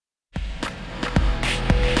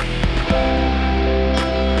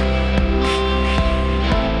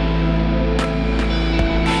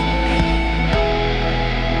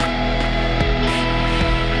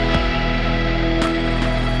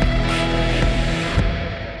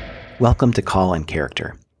Welcome to Call and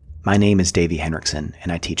Character. My name is Davey Henriksen,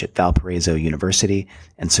 and I teach at Valparaiso University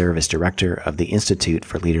and serve as director of the Institute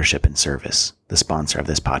for Leadership and Service, the sponsor of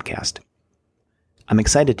this podcast. I'm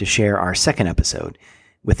excited to share our second episode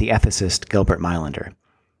with the ethicist Gilbert Meilaender.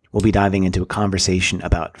 We'll be diving into a conversation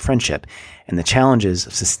about friendship and the challenges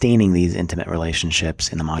of sustaining these intimate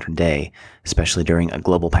relationships in the modern day, especially during a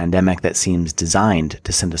global pandemic that seems designed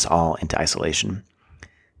to send us all into isolation.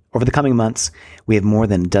 Over the coming months, we have more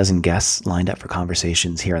than a dozen guests lined up for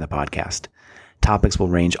conversations here on the podcast. Topics will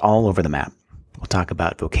range all over the map. We'll talk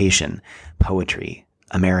about vocation, poetry,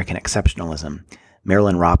 American exceptionalism,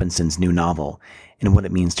 Marilynne Robinson's new novel, and what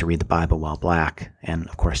it means to read the Bible while Black, and,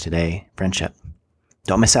 of course today, friendship.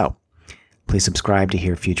 Don't miss out. Please subscribe to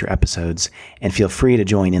hear future episodes, and feel free to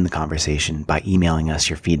join in the conversation by emailing us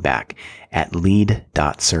your feedback at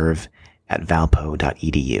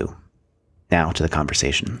lead.serve@valpo.edu. Now to the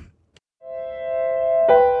conversation.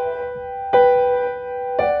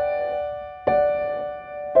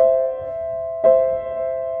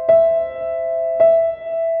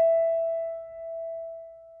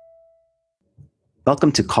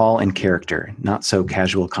 Welcome to Call and Character, not so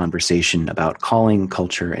casual conversation about calling,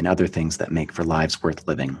 culture, and other things that make for lives worth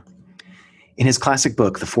living. In his classic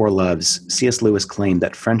book, The Four Loves, C.S. Lewis claimed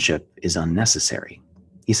that friendship is unnecessary.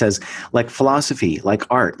 He says, like philosophy, like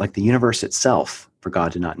art, like the universe itself, for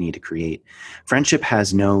God did not need to create, friendship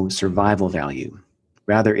has no survival value.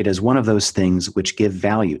 Rather, it is one of those things which give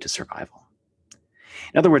value to survival.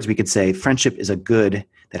 In other words, we could say friendship is a good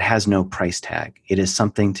that has no price tag. It is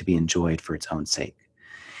something to be enjoyed for its own sake.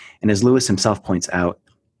 And as Lewis himself points out,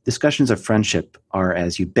 discussions of friendship are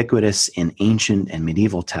as ubiquitous in ancient and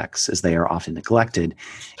medieval texts as they are often neglected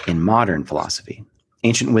in modern philosophy.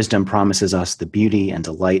 Ancient wisdom promises us the beauty and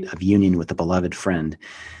delight of union with a beloved friend.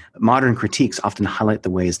 But modern critiques often highlight the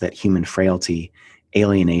ways that human frailty,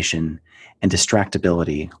 alienation, and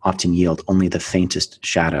distractibility often yield only the faintest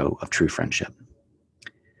shadow of true friendship.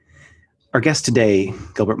 Our guest today,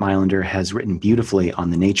 Gilbert Meilaender, has written beautifully on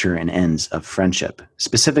the nature and ends of friendship,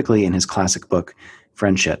 specifically in his classic book,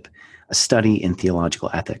 Friendship, a study in theological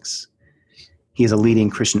ethics. He is a leading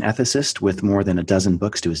Christian ethicist with more than a dozen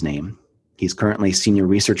books to his name. He's currently senior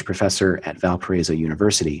research professor at Valparaiso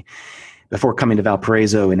University. Before coming to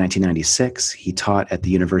Valparaiso in 1996, he taught at the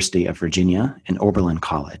University of Virginia and Oberlin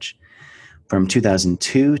College. From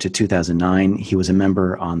 2002 to 2009, he was a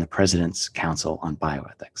member on the President's Council on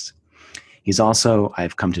Bioethics. He's also,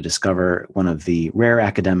 I've come to discover, one of the rare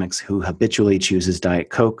academics who habitually chooses Diet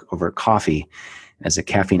Coke over coffee. As a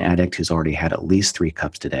caffeine addict who's already had at least 3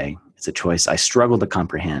 cups today, it's a choice I struggle to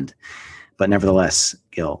comprehend. But nevertheless,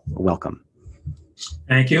 Gil, welcome.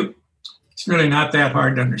 Thank you. It's really not that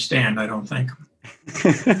hard to understand, I don't think.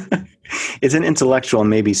 It's an intellectual and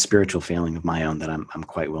maybe spiritual failing of my own that I'm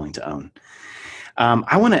quite willing to own.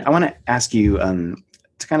 I want to ask you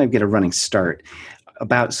to kind of get a running start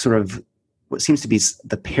about sort of what seems to be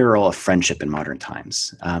the peril of friendship in modern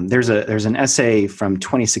times. There's an essay from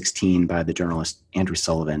 2016 by the journalist Andrew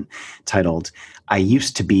Sullivan titled "I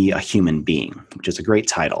Used to Be a Human Being," which is a great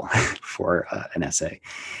title for an essay.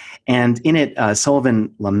 And in it,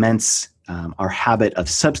 Sullivan laments our habit of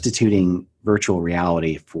substituting virtual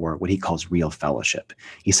reality for what he calls real fellowship.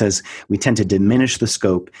 He says, we tend to diminish the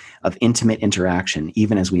scope of intimate interaction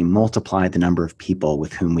even as we multiply the number of people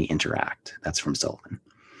with whom we interact. That's from Sullivan.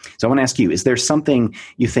 So I want to ask you, is there something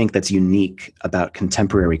you think that's unique about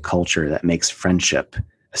contemporary culture that makes friendship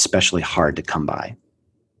especially hard to come by?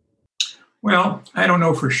 Well, I don't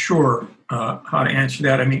know for sure how to answer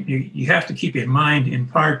that. I mean, you have to keep in mind, in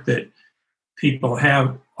part, that people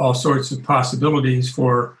have all sorts of possibilities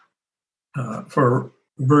for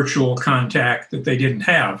virtual contact that they didn't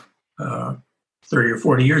have 30 or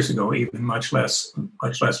 40 years ago, even much less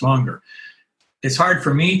longer. It's hard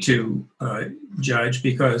for me to judge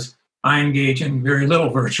because I engage in very little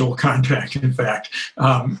virtual contact. In fact,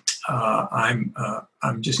 I'm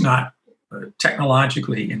just not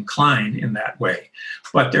technologically inclined in that way.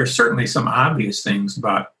 But there's certainly some obvious things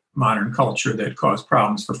about modern culture that cause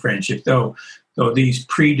problems for friendship, though these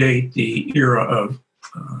predate the era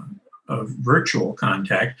of virtual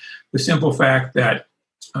contact. The simple fact that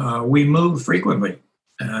we move frequently,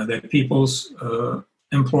 that people's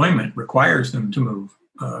employment requires them to move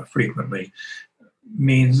frequently,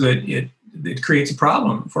 means that it creates a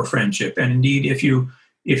problem for friendship. And indeed, if you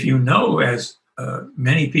know, as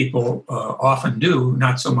many people often do,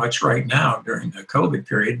 not so much right now during the COVID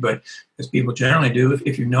period, but as people generally do,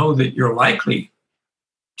 if you know that you're likely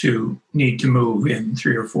to need to move in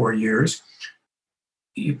 3 or 4 years,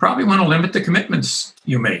 you probably want to limit the commitments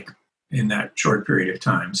you make. in that short period of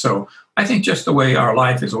time. So I think just the way our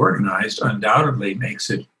life is organized undoubtedly makes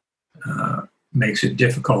it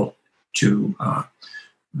difficult to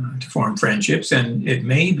form friendships, and it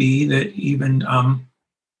may be that even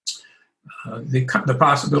the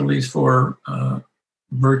possibilities for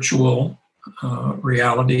virtual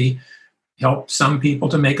reality help some people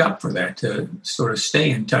to make up for that, to sort of stay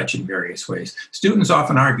in touch in various ways. Students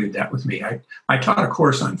often argued that with me. I taught a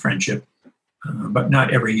course on friendship, but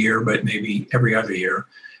not every year, but maybe every other year.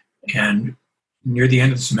 And near the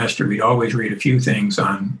end of the semester, we'd always read a few things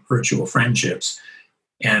on virtual friendships.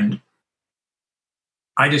 And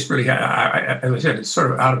I just really, as I said, it's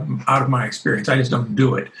sort of out of my experience. I just don't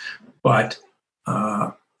do it. But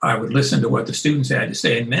I would listen to what the students had to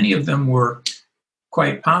say, and many of them were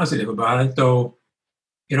quite positive about it, though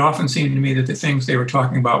it often seemed to me that the things they were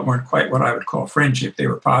talking about weren't quite what I would call friendship. They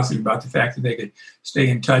were positive about the fact that they could stay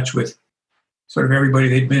in touch with sort of everybody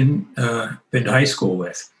they'd been to high school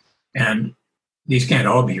with. And these can't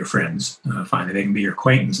all be your friends. Finally, they can be your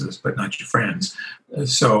acquaintances, but not your friends.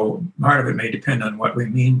 So part of it may depend on what we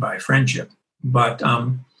mean by friendship. But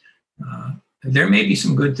there may be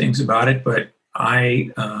some good things about it, but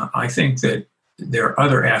I think that there are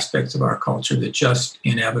other aspects of our culture that just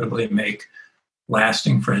inevitably make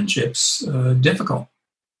lasting friendships difficult.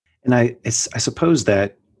 And I suppose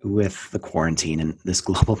that with the quarantine and this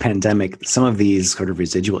global pandemic, some of these sort of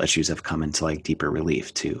residual issues have come into like deeper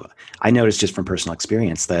relief too. I noticed just from personal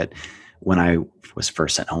experience that when I was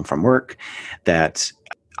first sent home from work, that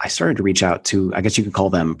I started to reach out to, I guess you could call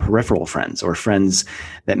them peripheral friends, or friends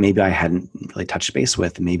that maybe I hadn't really touched base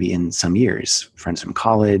with maybe in some years, friends from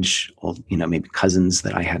college, or, maybe cousins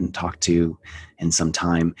that I hadn't talked to in some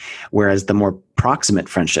time. Whereas the more proximate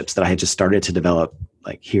friendships that I had just started to develop,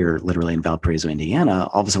 like here, literally in Valparaiso, Indiana,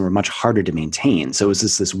 all of a sudden were much harder to maintain. So it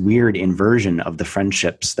was this weird inversion of the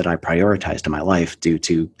friendships that I prioritized in my life due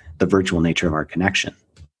to the virtual nature of our connection.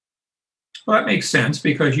 Well, that makes sense,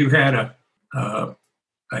 because you had a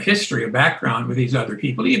history, a background with these other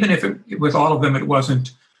people, even if with all of them it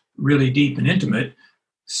wasn't really deep and intimate,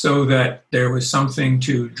 so that there was something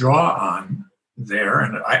to draw on there.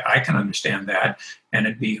 And I can understand that. And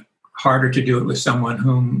it'd be harder to do it with someone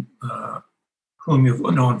whom you've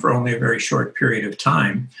known for only a very short period of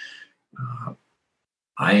time.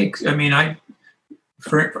 There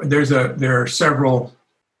are several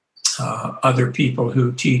other people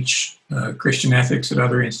who teach Christian ethics at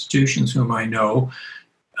other institutions whom I know,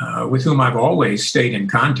 with whom I've always stayed in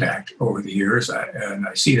contact over the years. And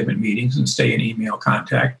I see them in meetings and stay in email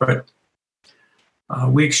contact. But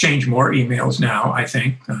we exchange more emails now, I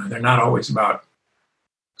think. They're not always about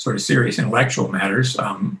sort of serious intellectual matters,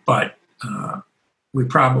 but we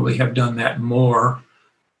probably have done that more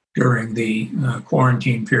during the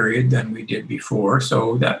quarantine period than we did before.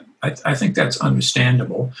 So that I think that's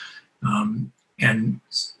understandable. And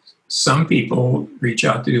some people reach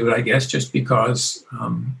out to do it, I guess, just because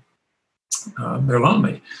they're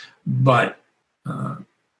lonely. But I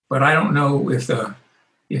don't know if the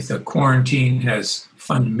quarantine has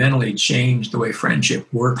fundamentally changed the way friendship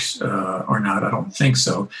works or not. I don't think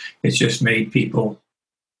so. It's just made people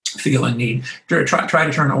feel a need to try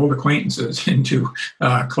to turn old acquaintances into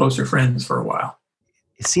closer friends for a while.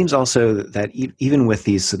 It seems also that even with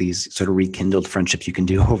these sort of rekindled friendships you can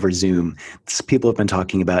do over Zoom, people have been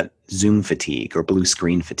talking about Zoom fatigue or blue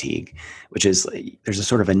screen fatigue, which is there's a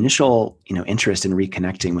sort of initial interest in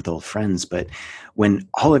reconnecting with old friends, but when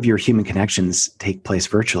all of your human connections take place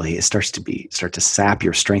virtually, it start to sap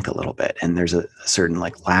your strength a little bit, and there's a certain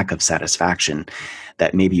lack of satisfaction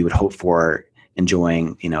that maybe you would hope for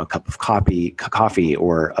enjoying a cup of coffee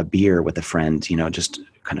or a beer with a friend, just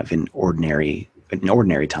kind of in ordinary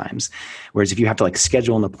times. Whereas if you have to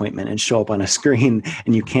schedule an appointment and show up on a screen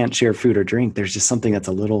and you can't share food or drink, there's just something that's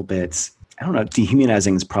a little bit, I don't know,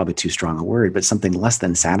 dehumanizing is probably too strong a word, but something less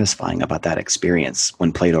than satisfying about that experience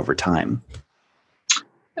when played over time.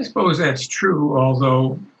 I suppose that's true,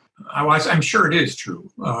 although I'm sure it is true.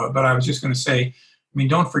 But I was just going to say,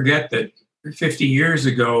 don't forget that 50 years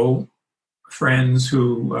ago, friends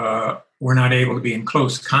who were not able to be in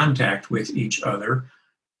close contact with each other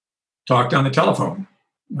talked on the telephone.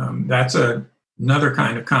 That's another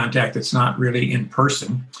kind of contact that's not really in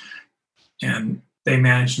person. And they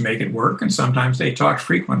managed to make it work, and sometimes they talked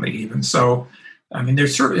frequently even. So,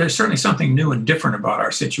 there's certainly something new and different about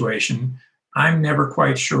our situation. I'm never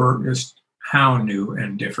quite sure just how new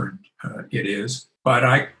and different it is. But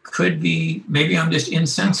I could be, maybe I'm just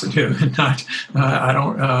insensitive and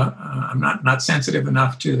I'm not sensitive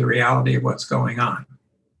enough to the reality of what's going on.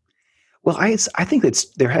 Well, I think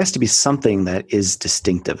there has to be something that is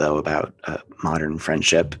distinctive, though, about modern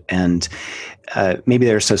friendship, and maybe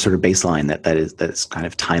there's a sort of baseline that's kind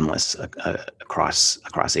of timeless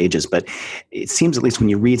across ages. But it seems, at least when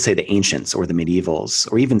you read, say, the ancients or the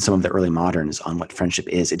medievals, or even some of the early moderns on what friendship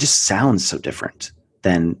is, it just sounds so different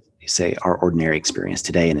than, say, our ordinary experience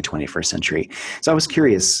today in the 21st century. So I was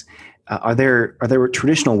curious, are there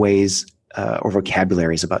traditional ways or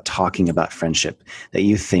vocabularies about talking about friendship that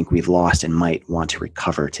you think we've lost and might want to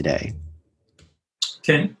recover today?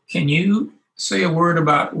 Can you say a word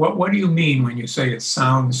about what do you mean when you say it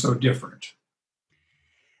sounds so different?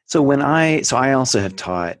 So I also have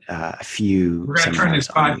taught a few. We're going to turn this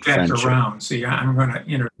podcast around. See, I'm going to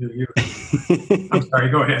interview you. I'm sorry.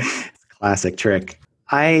 Go ahead. Classic trick.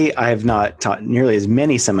 I have not taught nearly as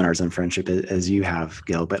many seminars on friendship as you have,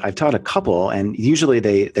 Gil, but I've taught a couple, and usually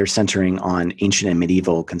they're centering on ancient and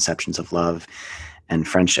medieval conceptions of love and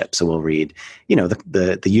friendship. So we'll read,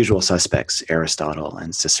 the usual suspects, Aristotle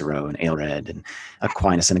and Cicero and Aelred and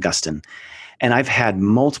Aquinas and Augustine. And I've had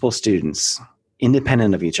multiple students,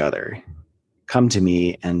 independent of each other, come to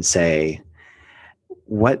me and say,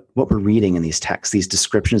 what we're reading in these texts, these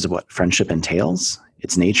descriptions of what friendship entails,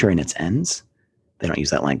 its nature and its ends, they don't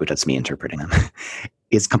use that language, that's me interpreting them,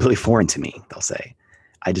 is completely foreign to me, they'll say.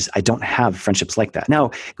 I don't have friendships like that.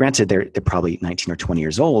 Now, granted, they're probably 19 or 20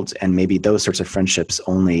 years old, and maybe those sorts of friendships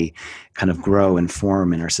only kind of grow and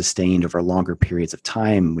form and are sustained over longer periods of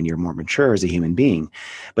time when you're more mature as a human being.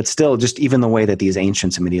 But still, just even the way that these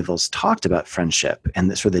ancients and medievals talked about friendship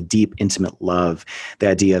and the sort of the deep, intimate love, the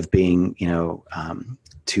idea of being,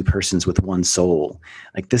 two persons with one soul,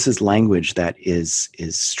 like this is language that is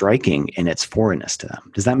striking in its foreignness to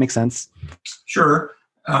them. Does that make sense? Sure.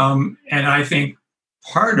 And I think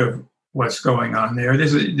part of what's going on there,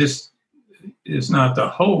 this is not the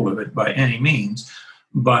whole of it by any means,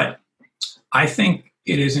 but I think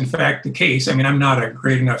it is in fact the case. I mean, I'm not a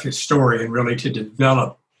great enough historian really to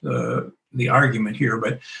develop the argument here,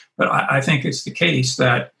 but I think it's the case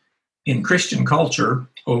that in Christian culture,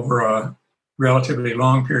 over a relatively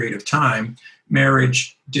long period of time,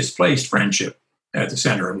 marriage displaced friendship at the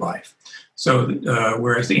center of life. So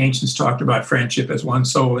whereas the ancients talked about friendship as one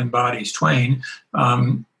soul embodies twain,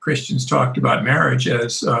 Christians talked about marriage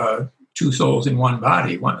as two souls in one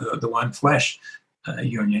body, the one flesh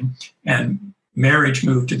union. And marriage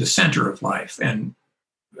moved to the center of life. And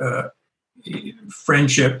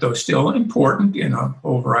friendship, though still important in a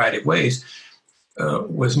whole variety of ways,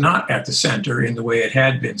 was not at the center in the way it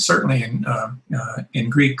had been, certainly in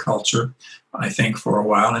Greek culture, I think, for a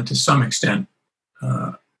while, and to some extent,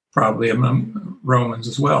 probably among Romans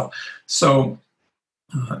as well. So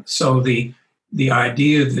the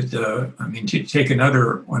idea that to take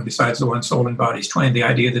another one besides the one soul embodies twain, the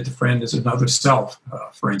idea that the friend is another self,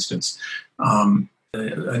 for instance,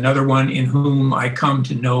 another one in whom I come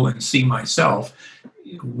to know and see myself,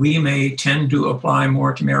 we may tend to apply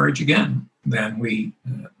more to marriage again than we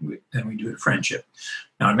do to friendship.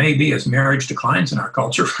 Now, it may be as marriage declines in our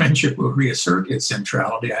culture, friendship will reassert its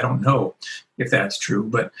centrality. I don't know if that's true,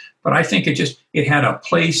 but I think it had a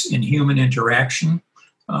place in human interaction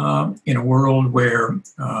in a world where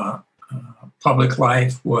public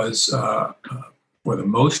life was, for the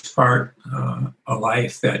most part, a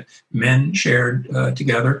life that men shared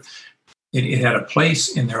together. It had a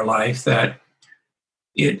place in their life that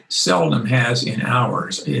it seldom has in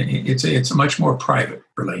ours. It's a much more private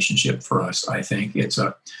relationship for us, I think. It's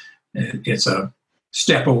a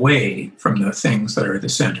step away from the things that are at the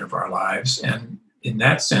center of our lives. And in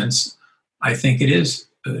that sense, I think it is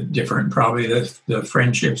different. Probably the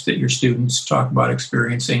friendships that your students talk about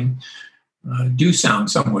experiencing do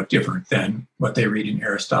sound somewhat different than what they read in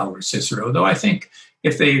Aristotle or Cicero, though I think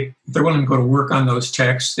if they're willing to go to work on those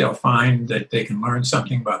texts, they'll find that they can learn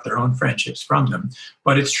something about their own friendships from them.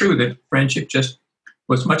 But it's true that friendship just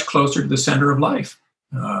was much closer to the center of life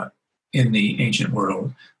in the ancient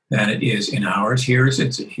world than it is in ours. Here, as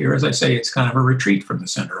I say, it's kind of a retreat from the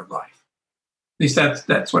center of life. At least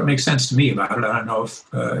that's what makes sense to me about it. I don't know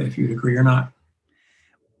if you'd agree or not.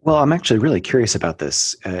 Well, I'm actually really curious about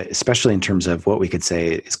this, especially in terms of what we could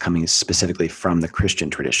say is coming specifically from the Christian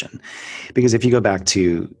tradition. Because if you go back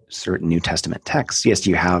to certain New Testament texts, yes,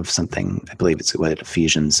 you have something, I believe it's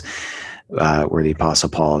Ephesians, where the Apostle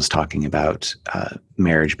Paul is talking about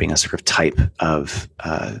marriage being a sort of type of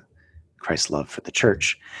Christ's love for the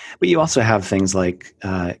church. But you also have things like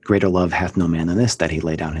greater love hath no man than this, that he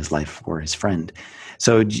lay down his life for his friend.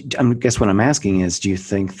 So I guess what I'm asking is, do you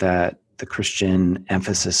think that the Christian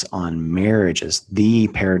emphasis on marriage as the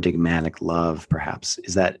paradigmatic love, perhaps,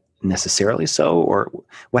 is that necessarily so, or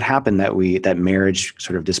what happened that marriage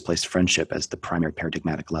sort of displaced friendship as the primary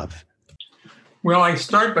paradigmatic love? Well, I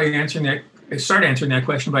start answering that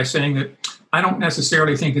question by saying that I don't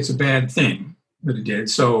necessarily think it's a bad thing that it did.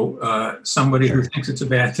 So somebody who thinks it's a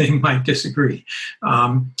bad thing might disagree.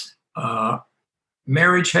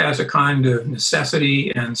 Marriage has a kind of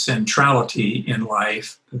necessity and centrality in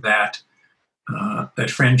life that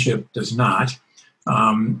friendship does not.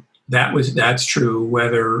 That's true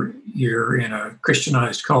whether you're in a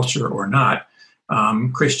Christianized culture or not.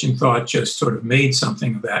 Christian thought just sort of made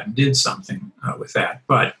something of that and did something with that.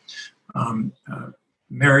 But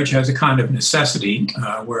marriage has a kind of necessity,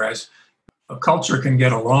 whereas a culture can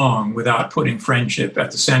get along without putting friendship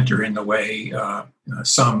at the center in the way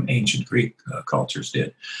some ancient Greek cultures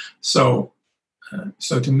did. So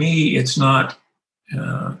to me, it's not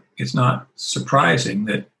surprising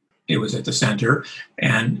that it was at the center,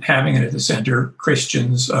 and having it at the center,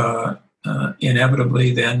 Christians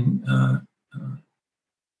inevitably then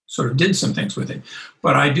sort of did some things with it.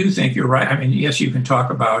 But I do think you're right. I mean, yes, you can talk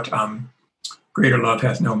about greater love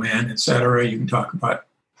hath no man, etc. You can talk about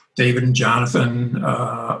David and Jonathan,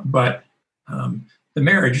 but the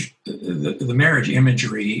marriage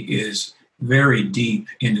imagery is very deep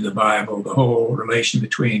into the Bible. The whole relation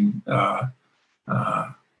between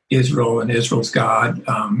Israel and Israel's God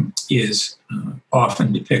is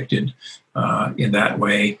often depicted in that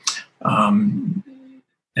way, and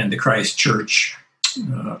the Christ Church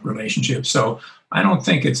relationship. So I don't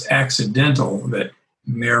think it's accidental that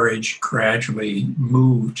marriage gradually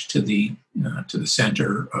moved to the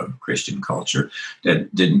center of Christian culture.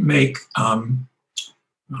 That didn't make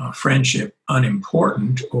friendship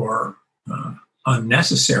unimportant or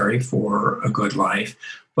unnecessary for a good life,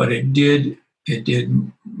 but it did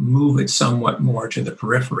move it somewhat more to the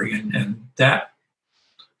periphery, and that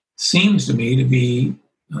seems to me to be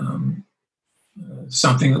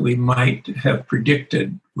something that we might have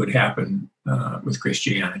predicted would happen with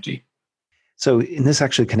Christianity. So, and this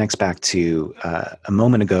actually connects back to a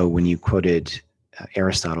moment ago when you quoted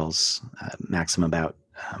Aristotle's maxim about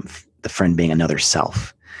the friend being another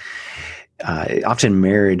self. Often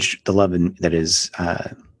marriage, the love that is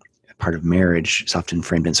part of marriage is often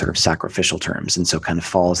framed in sort of sacrificial terms, and so kind of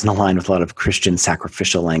falls in line with a lot of Christian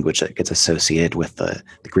sacrificial language that gets associated with the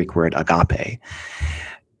Greek word agape.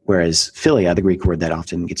 Whereas philia, the Greek word that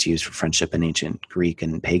often gets used for friendship in ancient Greek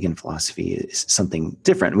and pagan philosophy, is something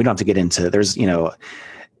different. We don't have to get into, there's,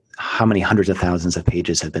 how many hundreds of thousands of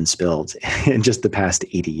pages have been spilled in just the past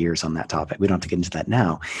 80 years on that topic. We don't have to get into that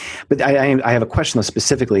now. But I have a question though,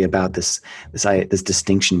 specifically about this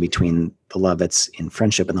distinction between the love that's in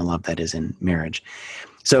friendship and the love that is in marriage.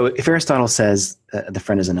 So if Aristotle says the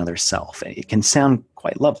friend is another self, it can sound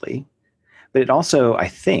quite lovely, but it also, I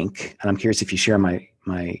think, and I'm curious if you share my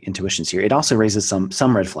intuitions here, it also raises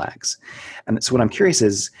some red flags. And so what I'm curious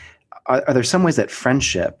is, are there some ways that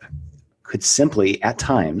friendship could simply, at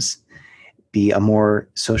times, be a more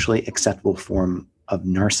socially acceptable form of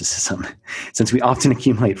narcissism, since we often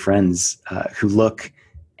accumulate friends who look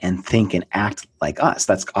and think and act like us?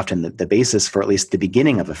 That's often the basis for at least the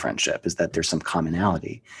beginning of a friendship, is that there's some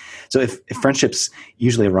commonality. So if friendships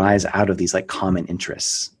usually arise out of these like common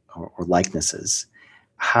interests or likenesses,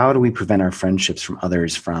 how do we prevent our friendships from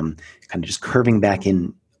others from kind of just curving back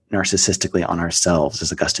in narcissistically on ourselves,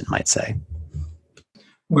 as Augustine might say?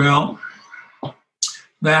 Well,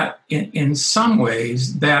 that in some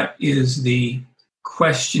ways, that is the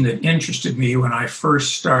question that interested me when I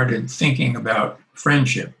first started thinking about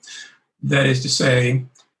friendship. That is to say,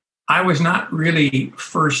 I was not really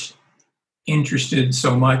first interested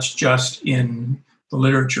so much just in the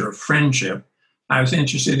literature of friendship. I was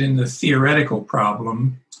interested in the theoretical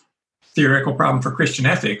problem for Christian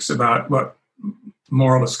ethics about what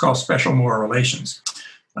moralists call special moral relations.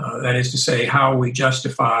 That is to say, how we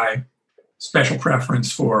justify special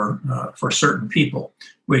preference for certain people,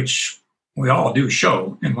 which we all do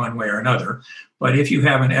show in one way or another. But if you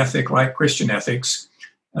have an ethic like Christian ethics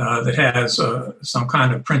that has some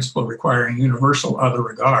kind of principle requiring universal other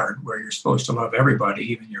regard, where you're supposed to love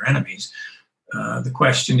everybody, even your enemies, the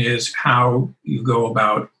question is how you go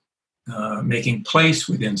about making place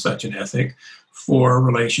within such an ethic for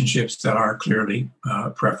relationships that are clearly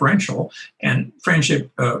preferential, and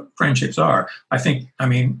friendships are.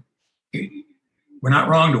 We're not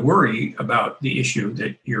wrong to worry about the issue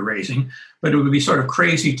that you're raising, but it would be sort of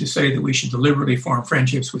crazy to say that we should deliberately try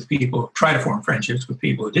to form friendships with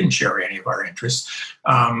people who didn't share any of our interests.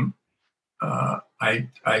 I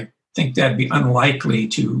think that'd be unlikely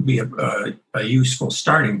to be a useful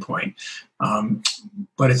starting point.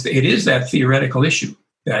 But it is that theoretical issue.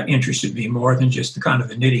 that interested me more than just the kind of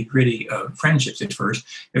the nitty gritty of friendships at first.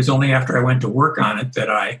 It was only after I went to work on it that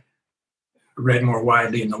I read more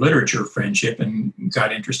widely in the literature of friendship and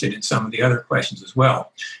got interested in some of the other questions as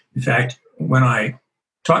well. In fact, when I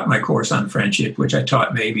taught my course on friendship, which I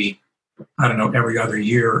taught maybe, I don't know, every other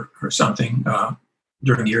year or something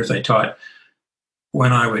during the years I taught,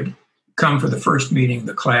 when I would come for the first meeting of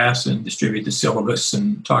the class and distribute the syllabus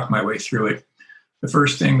and talk my way through it, the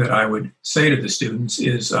first thing that I would say to the students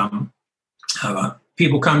is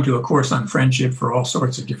people come to a course on friendship for all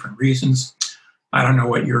sorts of different reasons. I don't know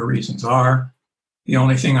what your reasons are. The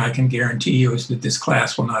only thing I can guarantee you is that this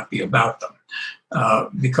class will not be about them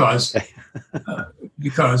because I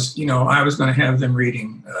was going to have them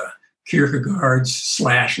reading Kierkegaard's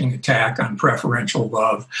slashing attack on preferential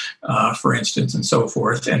love, for instance, and so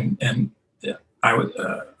forth. And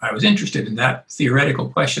I was interested in that theoretical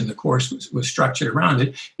question. The course was structured around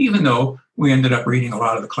it, even though we ended up reading a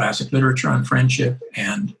lot of the classic literature on friendship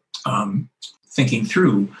and thinking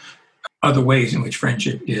through other ways in which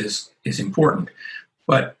friendship is important.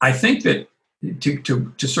 But I think that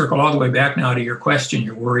to circle all the way back now to your question,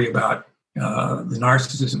 your worry about the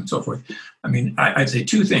narcissism and so forth. I mean, I'd say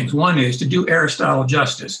two things. One is to do Aristotle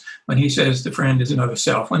justice when he says the friend is another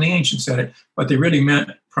self. When the ancients said it, what they really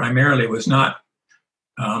meant primarily was not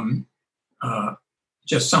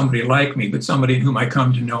just somebody like me, but somebody in whom I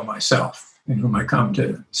come to know myself, in whom I come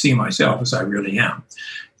to see myself as I really am.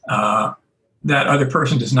 That other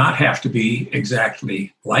person does not have to be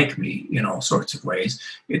exactly like me in all sorts of ways.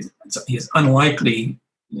 It's unlikely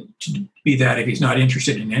to be that if he's not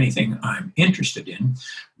interested in anything I'm interested in,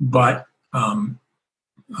 but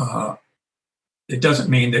it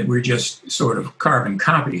doesn't mean that we're just sort of carbon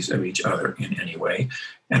copies of each other in any way.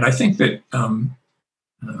 And I think that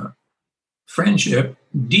friendship,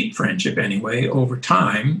 deep friendship anyway, over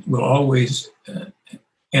time will always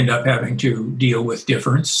end up having to deal with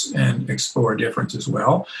difference and explore difference as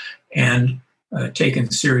well. And taken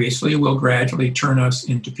seriously will gradually turn us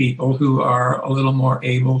into people who are a little more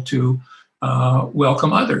able to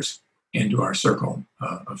welcome others into our circle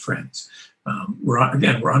of friends.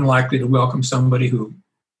 We're unlikely to welcome somebody who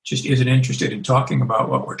just isn't interested in talking about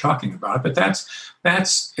what we're talking about, but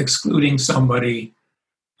that's excluding somebody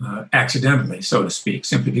accidentally, so to speak,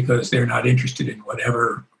 simply because they're not interested in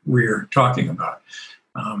whatever we're talking about.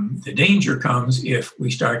 The danger comes if we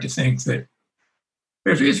start to think that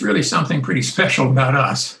there is really something pretty special about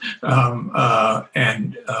us,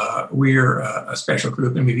 and we're a special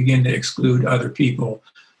group, and we begin to exclude other people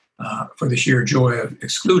for the sheer joy of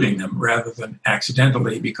excluding them rather than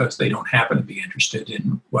accidentally because they don't happen to be interested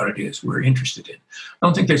in what it is we're interested in. I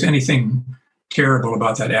don't think there's anything terrible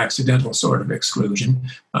about that accidental sort of exclusion.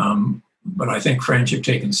 But I think friendship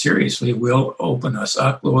taken seriously will open us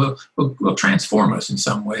up, will transform us in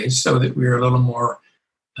some ways so that we're a little more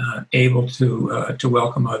able to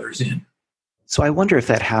welcome others in. So I wonder if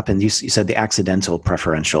that happened. You said the accidental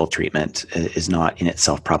preferential treatment is not in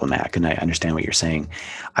itself problematic, and I understand what you're saying.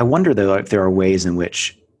 I wonder, though, if there are ways in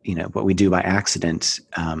which what we do by accident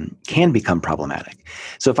can become problematic.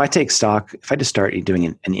 So if I just start doing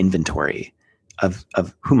an inventory of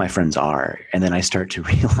who my friends are, and then I start to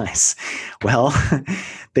realize, well,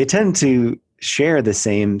 they tend to share the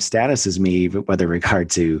same status as me, whether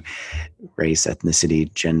regard to race,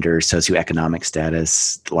 ethnicity, gender, socioeconomic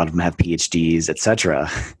status. A lot of them have PhDs, etc.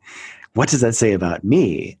 What does that say about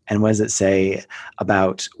me? And what does it say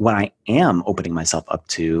about what I am opening myself up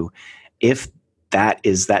to if that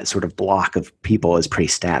sort of block of people is pretty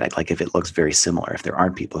static, like if it looks very similar, if there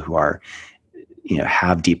aren't people who are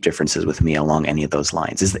have deep differences with me along any of those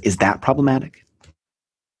lines. Is that problematic?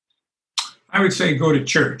 I would say go to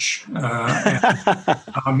church. You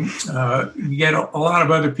get a lot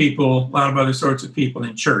of other people, a lot of other sorts of people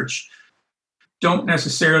in church. Don't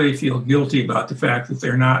necessarily feel guilty about the fact that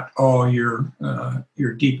they're not all your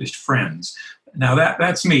deepest friends. Now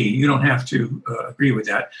that's me. You don't have to agree with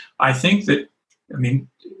that. I think that,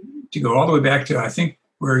 to go all the way back to, I think,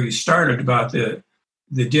 where you started about the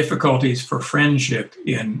difficulties for friendship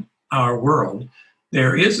in our world,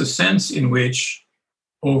 there is a sense in which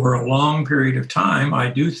over a long period of time, I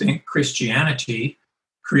do think Christianity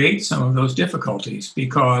creates some of those difficulties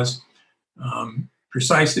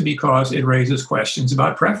precisely because it raises questions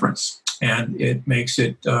about preference, and it makes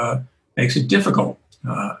it difficult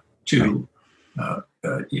to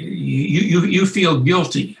you feel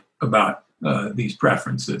guilty about these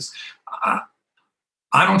preferences.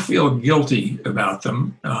 I don't feel guilty about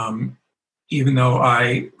them, even though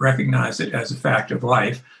I recognize it as a fact of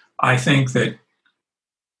life. I think that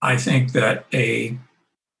a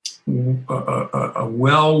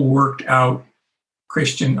well worked out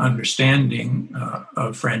Christian understanding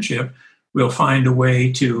of friendship, we'll find a way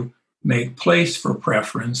to make place for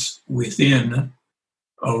preference within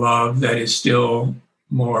a love that is still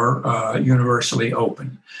more universally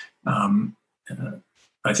open.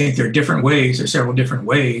 I think there are different ways, there are several different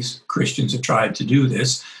ways Christians have tried to do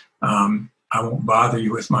this. I won't bother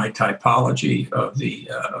you with my typology of the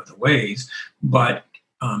ways, but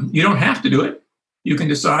you don't have to do it. You can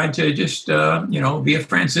decide to just be a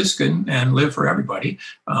Franciscan and live for everybody.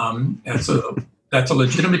 That's a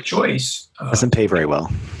legitimate choice. Doesn't pay very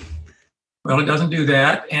well. Well, it doesn't do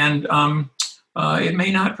that, and it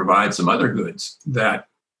may not provide some other goods that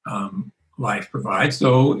life provides.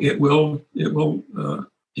 Though it will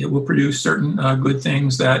produce certain good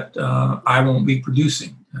things that I won't be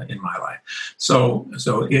producing in my life. So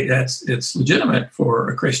it's legitimate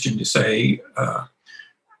for a Christian to say,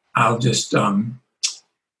 I'll just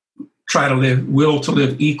try to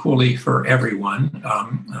live equally for everyone,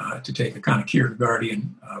 to take a kind of Kierkegaardian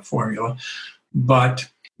formula. But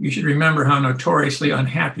you should remember how notoriously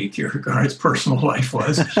unhappy Kierkegaard's personal life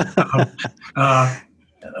was.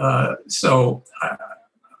 So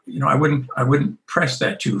I wouldn't press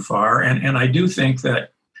that too far. And I do think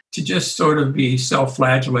that to just sort of be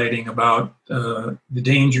self-flagellating about the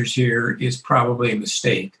dangers here is probably a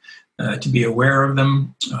mistake. To be aware of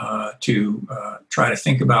them, to try to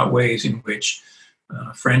think about ways in which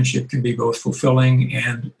friendship can be both fulfilling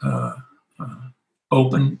and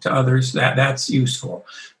open to others, that's useful.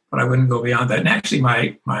 But I wouldn't go beyond that. And actually,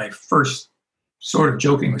 my first sort of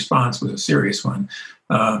joking response was a serious one.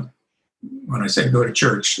 When I said go to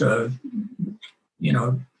church,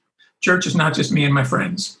 church is not just me and my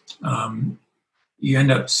friends. You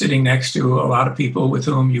end up sitting next to a lot of people with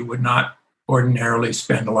whom you would not ordinarily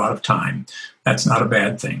spend a lot of time. That's not a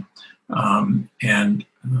bad thing. And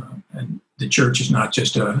the church is not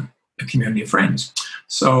just a community of friends.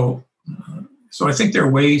 So I think there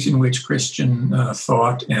are ways in which Christian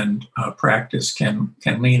thought and practice can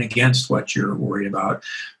lean against what you're worried about.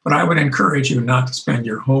 But I would encourage you not to spend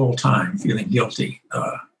your whole time feeling guilty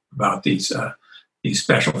about these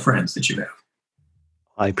special friends that you have.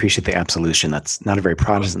 I appreciate the absolution. That's not a very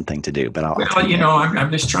Protestant thing to do, but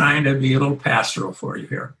I'm just trying to be a little pastoral for you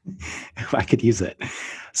here. I could use it.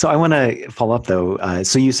 So I want to follow up, though.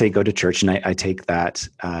 So you say go to church, and I take that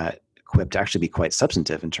quip to actually be quite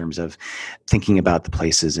substantive in terms of thinking about the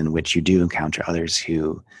places in which you do encounter others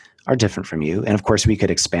who are different from you. And of course, we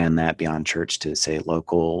could expand that beyond church to, say,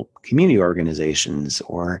 local community organizations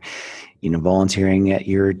or volunteering at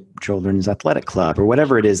your children's athletic club or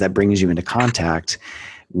whatever it is that brings you into contact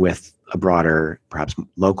with a broader, perhaps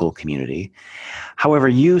local community. However,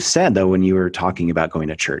 you said, though, when you were talking about going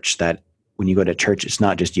to church, that when you go to church, it's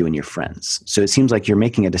not just you and your friends. So it seems like you're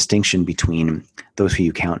making a distinction between those who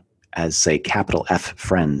you count as, say, capital F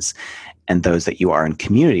friends and those that you are in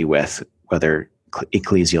community with, whether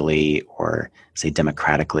ecclesially or, say,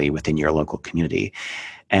 democratically within your local community.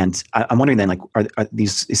 And I'm wondering then, are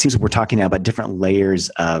these, it seems like we're talking now about different layers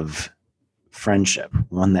of friendship,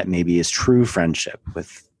 one that maybe is true friendship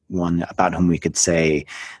with one about whom we could say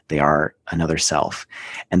they are another self.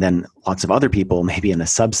 And then lots of other people, maybe in a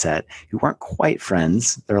subset, who aren't quite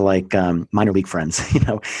friends. They're like minor league friends,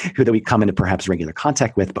 who that we come into perhaps regular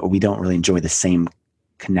contact with, but we don't really enjoy the same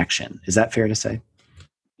connection. Is that fair to say?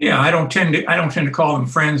 Yeah, I don't tend to call them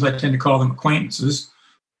friends. I tend to call them acquaintances.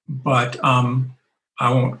 But I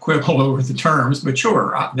won't quibble over the terms, but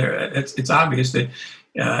sure, it's obvious that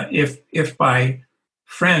if by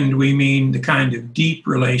friend we mean the kind of deep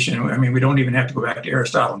relation, I mean, we don't even have to go back to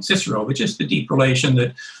Aristotle and Cicero, but just the deep relation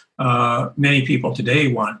that many people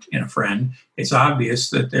today want in a friend, it's obvious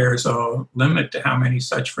that there's a limit to how many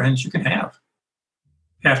such friends you can have.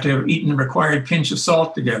 You have to have eaten the required pinch of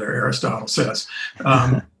salt together, Aristotle says.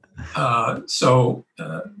 So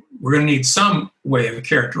we're going to need some way of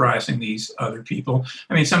characterizing these other people.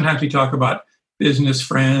 I mean, sometimes we talk about business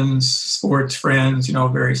friends, sports friends,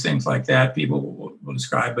 various things like that. People will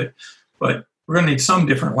describe it, but we're going to need some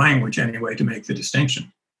different language anyway to make the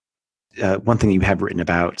distinction. One thing you have written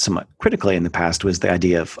about somewhat critically in the past was the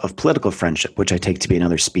idea of political friendship, which I take to be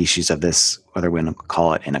another species of this, whether we want to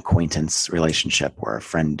call it an acquaintance relationship or a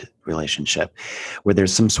friend relationship, where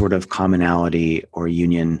there's some sort of commonality or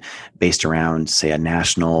union based around, say, a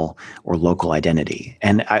national or local identity.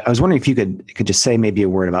 And I was wondering if you could just say maybe a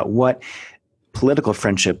word about what political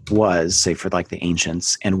friendship was, say, for like the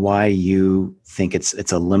ancients, and why you think it's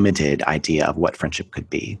a limited idea of what friendship could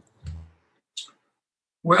be.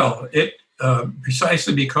 Well, it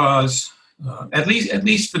precisely because, at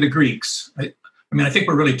least for the Greeks, I think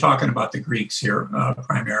we're really talking about the Greeks here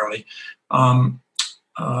primarily.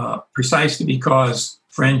 precisely because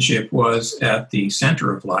friendship was at the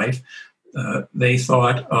center of life, they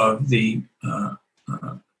thought of the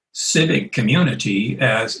civic community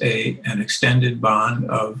as an extended bond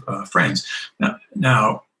of friends.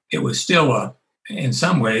 Now, it was still, in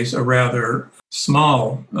some ways, a rather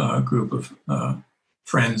small group of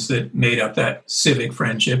friends that made up that civic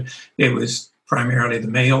friendship. It was primarily the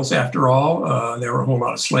males, after all. There were a whole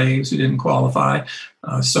lot of slaves who didn't qualify.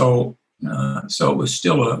 So it was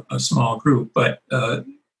still a small group, but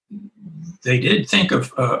they did think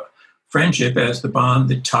of friendship as the bond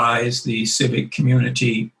that ties the civic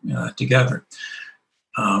community together.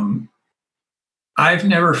 I've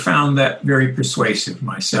never found that very persuasive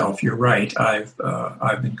myself. You're right. I've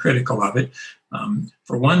been critical of it.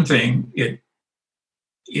 For one thing,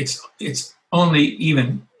 it's only,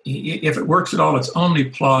 even if it works at all, it's only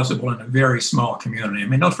plausible in a very small community. I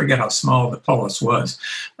mean, don't forget how small the polis was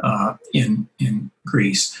in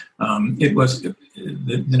Greece. It was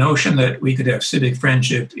the notion that we could have civic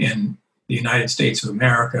friendship in the United States of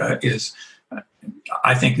America is,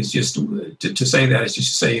 I think, is just to say that is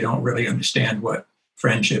just to say you don't really understand what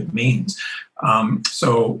friendship means.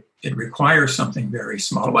 So it requires something very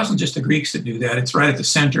small. It wasn't just the Greeks that do that. It's right at the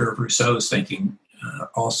center of Rousseau's thinking.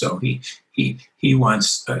 Also, he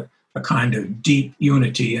wants a kind of deep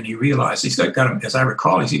unity, and he realized he's got as I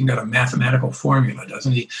recall, he's even got a mathematical formula,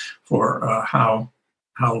 doesn't he, for how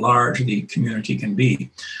large the community can be.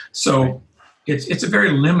 So it's a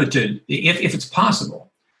very limited. If it's possible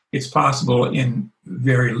in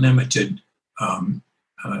very limited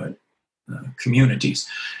communities.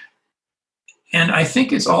 And I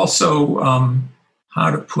think it's also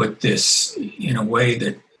how to put this in a way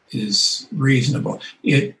that is reasonable.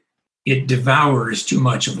 It devours too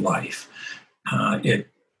much of life. The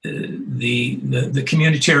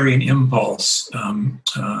communitarian impulse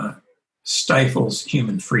stifles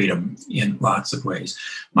human freedom in lots of ways.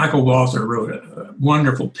 Michael Walzer wrote a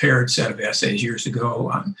wonderful paired set of essays years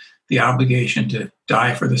ago on the obligation to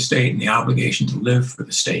die for the state and the obligation to live for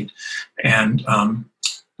the state. And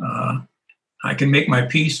I can make my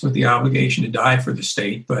peace with the obligation to die for the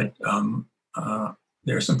state, but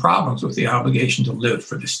there are some problems with the obligation to live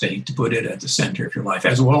for the state, to put it at the center of your life,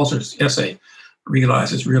 as Walzer's essay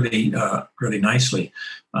realizes really nicely.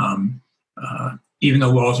 Even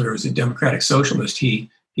though Walzer is a democratic socialist, he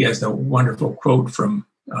has the wonderful quote from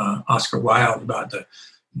Oscar Wilde about the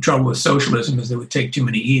trouble with socialism is that it would take too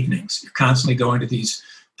many evenings. You're constantly going to these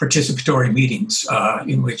participatory meetings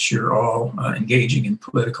in which you're all engaging in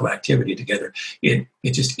political activity together. It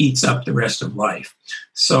just eats up the rest of life.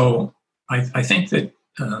 So I think that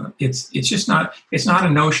it's not a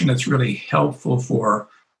notion that's really helpful for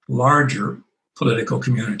larger political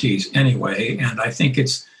communities anyway, and I think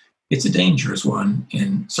it's a dangerous one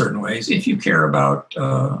in certain ways if you care about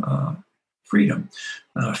freedom.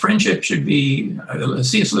 Friendship should be,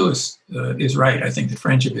 C.S. Lewis is right. I think that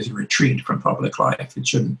friendship is a retreat from public life. It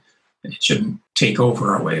shouldn't take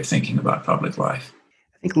over our way of thinking about public life.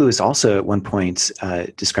 I think Lewis also at one point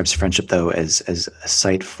describes friendship, though, as a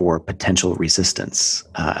site for potential resistance,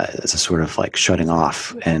 as a sort of like shutting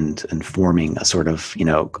off and forming a sort of,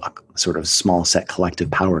 small set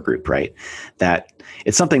collective power group, right? That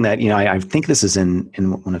it's something that, I think this is in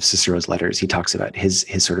one of Cicero's letters. He talks about his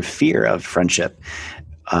sort of fear of friendship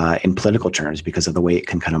in political terms because of the way it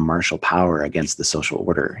can kind of marshal power against the social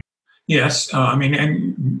order. Yes.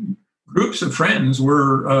 And groups of friends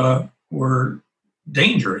were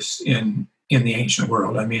dangerous in the ancient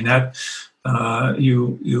world. I mean, that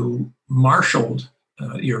you marshaled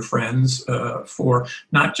your friends for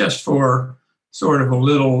not just for sort of a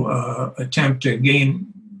little attempt to gain,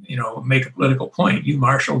 make a political point. You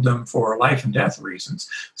marshaled them for life and death reasons,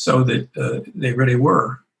 so that they really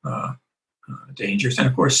were dangerous. And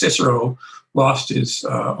of course, Cicero lost his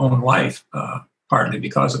own life partly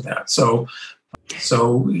because of that. So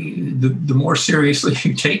the more seriously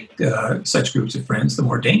you take such groups of friends, the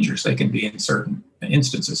more dangerous they can be in certain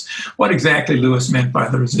instances. What exactly Lewis meant by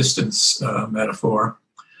the resistance metaphor,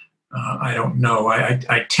 I don't know.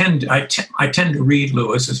 I tend to read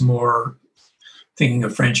Lewis as more thinking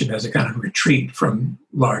of friendship as a kind of retreat from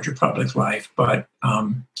larger public life. But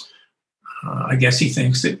I guess he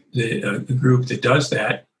thinks that the group that does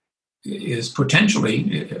that is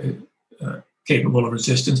potentially capable of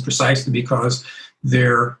resistance precisely because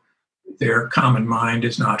their common mind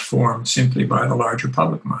is not formed simply by the larger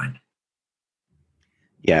public mind.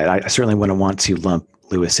 Yeah, I certainly wouldn't want to lump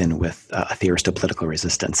Lewis in with a theorist of political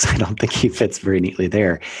resistance. I don't think he fits very neatly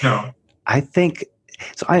there. No. I think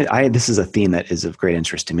So this is a theme that is of great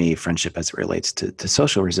interest to me, friendship as it relates to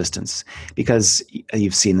social resistance, because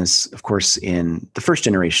you've seen this, of course, in the first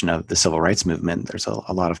generation of the civil rights movement. There's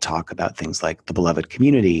a lot of talk about things like the beloved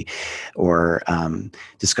community, or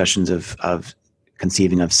discussions of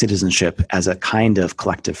conceiving of citizenship as a kind of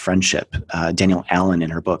collective friendship. Danielle Allen, in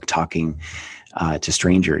her book, Talking to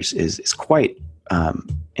Strangers, is quite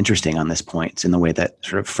interesting on this point, in the way that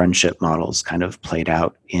sort of friendship models kind of played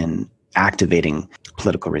out in activating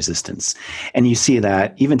political resistance. And you see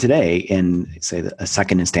that even today in, say, a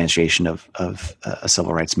second instantiation of a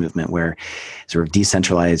civil rights movement, where sort of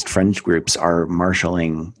decentralized fringe groups are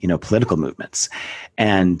marshaling, political movements.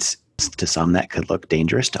 And to some that could look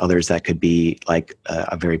dangerous, to others that could be like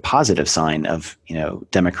a very positive sign of,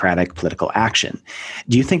 democratic political action.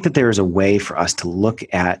 Do you think that there is a way for us to look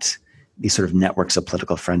at these sort of networks of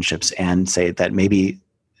political friendships and say that maybe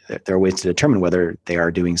there are ways to determine whether they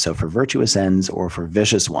are doing so for virtuous ends or for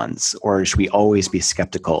vicious ones? Or should we always be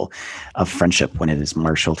skeptical of friendship when it is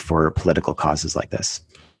marshaled for political causes like this?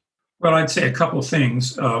 Well, I'd say a couple of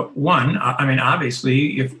things. One,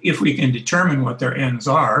 obviously, if we can determine what their ends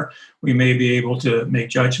are, we may be able to make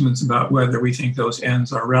judgments about whether we think those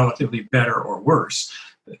ends are relatively better or worse.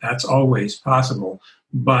 That's always possible.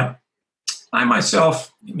 But I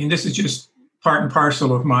myself, this is just part and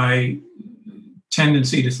parcel of my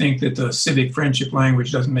tendency to think that the civic friendship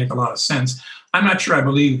language doesn't make a lot of sense. I'm not sure I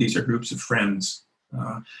believe these are groups of friends.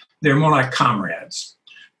 They're more like comrades.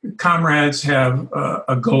 Comrades have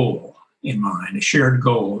a goal in mind, a shared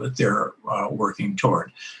goal that they're working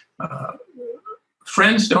toward.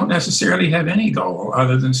 Friends don't necessarily have any goal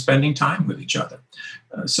other than spending time with each other.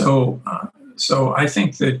 So I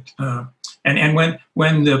think that, and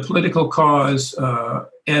when the political cause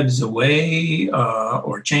ebbs away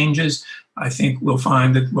or changes, I think we'll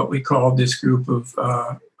find that what we call this group of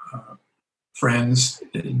friends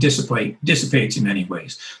dissipates in many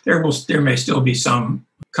ways. There may still be some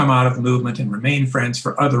come out of the movement and remain friends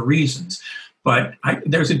for other reasons, but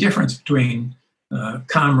there's a difference between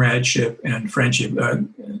comradeship and friendship.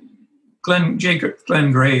 Glenn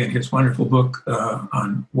Gray, in his wonderful book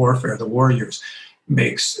on warfare, The Warriors,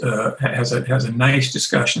 has a nice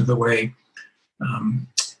discussion of the way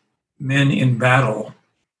men in battle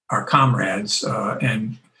are comrades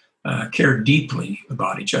and care deeply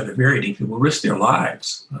about each other, very deeply, will risk their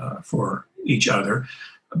lives for each other,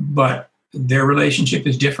 but their relationship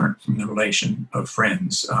is different from the relation of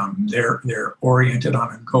friends. They're oriented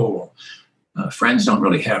on a goal. Friends don't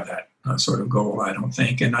really have that sort of goal, I don't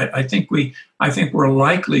think, and I think we're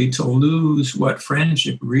likely to lose what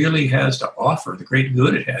friendship really has to offer, the great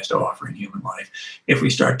good it has to offer in human life, if we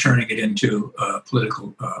start turning it into a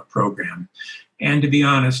political program. And to be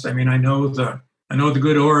honest, I know the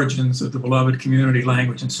good origins of the beloved community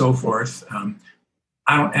language and so forth.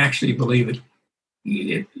 I don't actually believe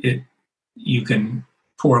you can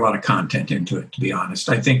pour a lot of content into it, to be honest.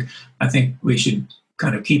 I think we should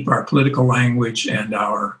kind of keep our political language and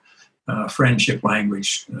our friendship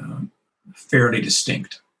language fairly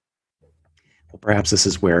distinct. Well, perhaps this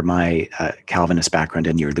is where my Calvinist background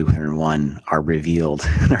and your Lutheran one are revealed,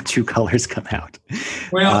 and our true colors come out.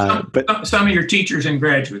 Well, but some of your teachers in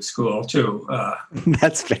graduate school too.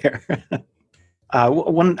 That's fair.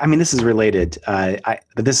 This is related.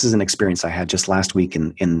 This is an experience I had just last week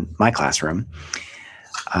in my classroom,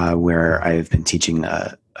 where I've been teaching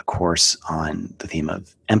a course on the theme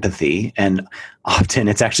of empathy. And often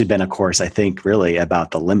it's actually been a course, I think, really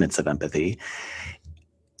about the limits of empathy.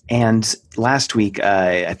 And last week,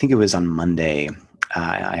 I think it was on Monday,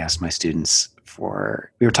 I asked my students we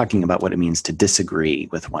were talking about what it means to disagree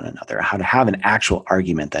with one another, how to have an actual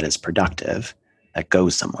argument that is productive, that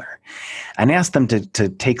goes somewhere. And I asked them to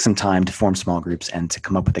take some time to form small groups and to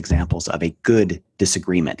come up with examples of a good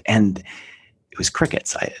disagreement. And it was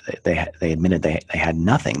crickets. They admitted they had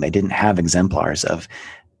nothing. They didn't have exemplars of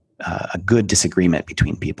a good disagreement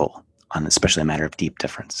between people on especially a matter of deep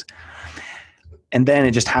difference. And then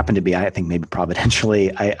it just happened to be, I think maybe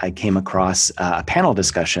providentially, I came across a panel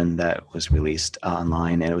discussion that was released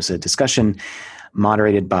online. And it was a discussion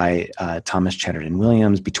moderated by Thomas Chatterton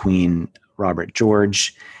Williams between Robert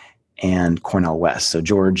George and Cornel West. So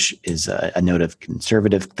George is a noted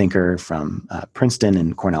conservative thinker from Princeton,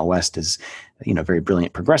 and Cornel West is, a very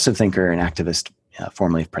brilliant progressive thinker and activist,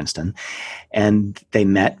 formerly of Princeton. And they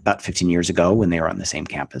met about 15 years ago when they were on the same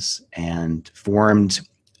campus and formed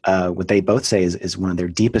what they both say is one of their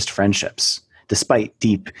deepest friendships, despite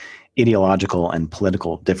deep ideological and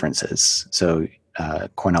political differences. So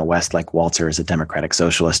Cornel West, like Walzer, is a democratic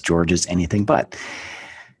socialist. George is anything but.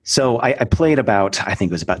 So I played I think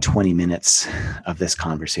it was about 20 minutes of this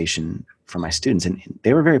conversation for my students, and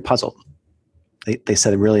they were very puzzled. They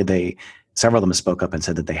said several of them spoke up and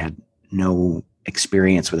said that they had no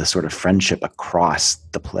experience with a sort of friendship across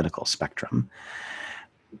the political spectrum.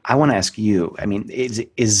 I want to ask you, I mean,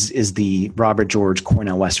 is the Robert George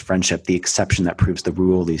Cornel West friendship the exception that proves the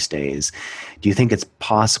rule these days? Do you think it's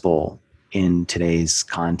possible in today's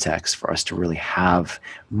context for us to really have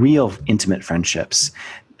real intimate friendships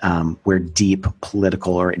where deep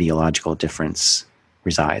political or ideological difference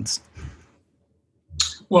resides?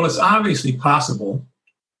 Well, it's obviously possible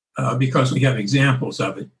because we have examples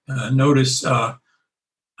of it. Notice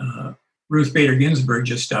Ruth Bader Ginsburg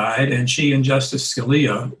just died, and she and Justice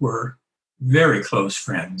Scalia were very close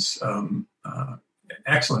friends,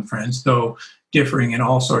 excellent friends, though differing in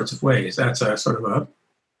all sorts of ways. That's a sort of a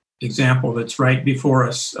example that's right before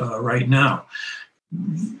us right now.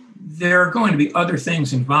 There are going to be other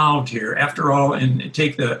things involved here. After all, in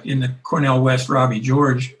the Cornel West Robbie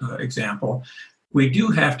George example, we do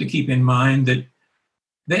have to keep in mind that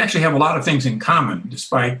they actually have a lot of things in common,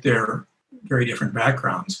 despite their very different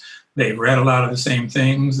backgrounds. They've read a lot of the same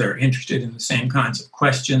things. They're interested in the same kinds of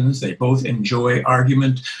questions. They both enjoy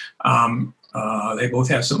argument. They both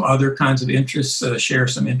have some other kinds of interests, share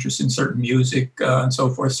some interest in certain music and so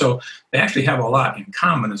forth. So they actually have a lot in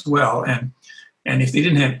common as well. And if they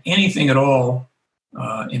didn't have anything at all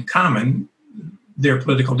in common, their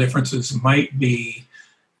political differences might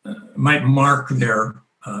mark their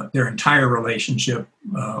entire relationship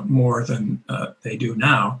more than they do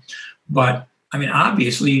now. But I mean,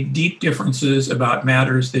 obviously, deep differences about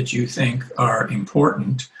matters that you think are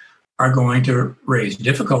important are going to raise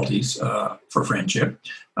difficulties for friendship.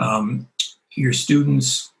 Your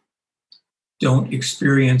students don't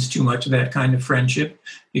experience too much of that kind of friendship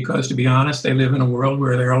because, to be honest, they live in a world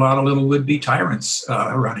where there are a lot of little would-be tyrants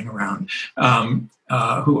running around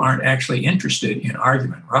who aren't actually interested in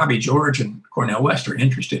argument. Robbie George and Cornel West are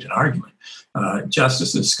interested in argument.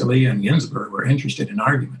 Justices Scalia and Ginsburg were interested in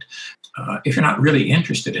argument. If you're not really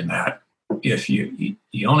interested in that, if you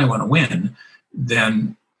only want to win,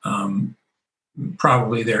 then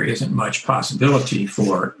probably there isn't much possibility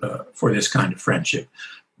for this kind of friendship.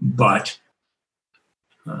 But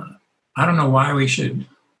I don't know why we should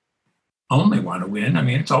only want to win. I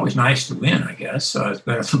mean, it's always nice to win, I guess. It's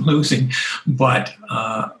better than losing. But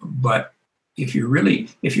if you're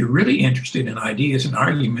really interested in ideas and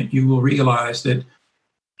argument, you will realize that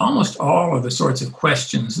almost all of the sorts of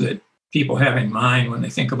questions that people have in mind when they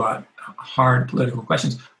think about hard political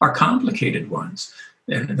questions are complicated ones.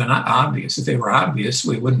 They're not obvious. If they were obvious,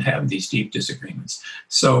 we wouldn't have these deep disagreements.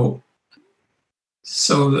 So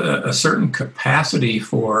a certain capacity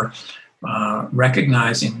for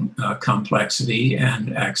recognizing complexity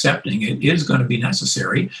and accepting it is going to be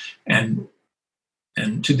necessary. And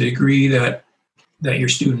to the degree that your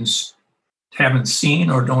students haven't seen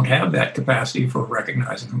or don't have that capacity for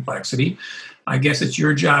recognizing complexity, I guess it's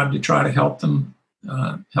your job to try to help them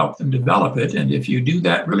develop it. And if you do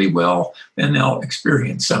that really well, then they'll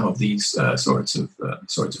experience some of these sorts of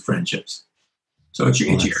friendships. So it's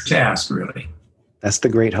your task, really. That's the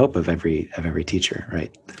great hope of every teacher,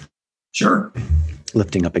 right? Sure.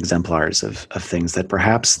 Lifting up exemplars of things that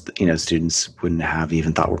perhaps students wouldn't have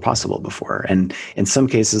even thought were possible before. And in some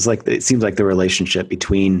cases, like it seems like the relationship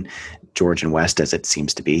between George and West, as it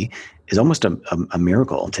seems to be, is almost a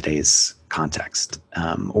miracle in today's context.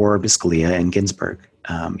 Or Scalia and Ginsburg.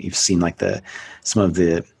 You've seen like some of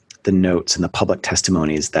the notes and the public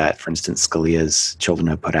testimonies that, for instance, Scalia's children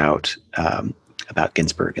have put out about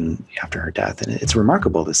Ginsburg and after her death, and it's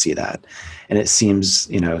remarkable to see that. And it seems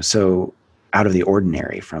so out of the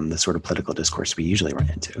ordinary from the sort of political discourse we usually run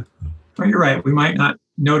into. Well, you're right. We might not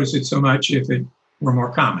notice it so much if it were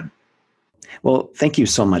more common. Well, thank you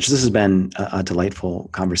so much. This has been a delightful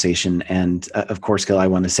conversation. And of course, Gil, I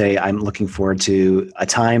want to say I'm looking forward to a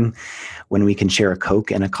time when we can share a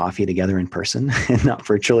Coke and a coffee together in person and not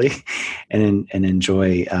virtually and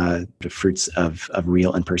enjoy the fruits of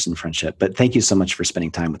real in-person friendship. But thank you so much for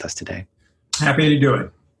spending time with us today. Happy to do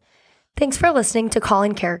it. Thanks for listening to Call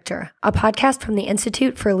in Character, a podcast from the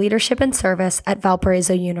Institute for Leadership and Service at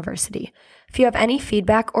Valparaiso University. If you have any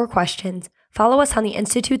feedback or questions, follow us on the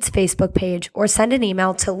Institute's Facebook page or send an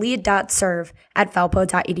email to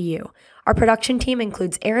lead.serve@valpo.edu. Our production team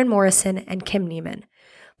includes Aaron Morrison and Kim Neiman.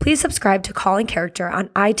 Please subscribe to Call in Character on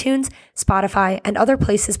iTunes, Spotify, and other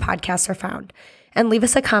places podcasts are found, and leave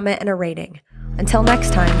us a comment and a rating. Until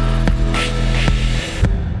next time.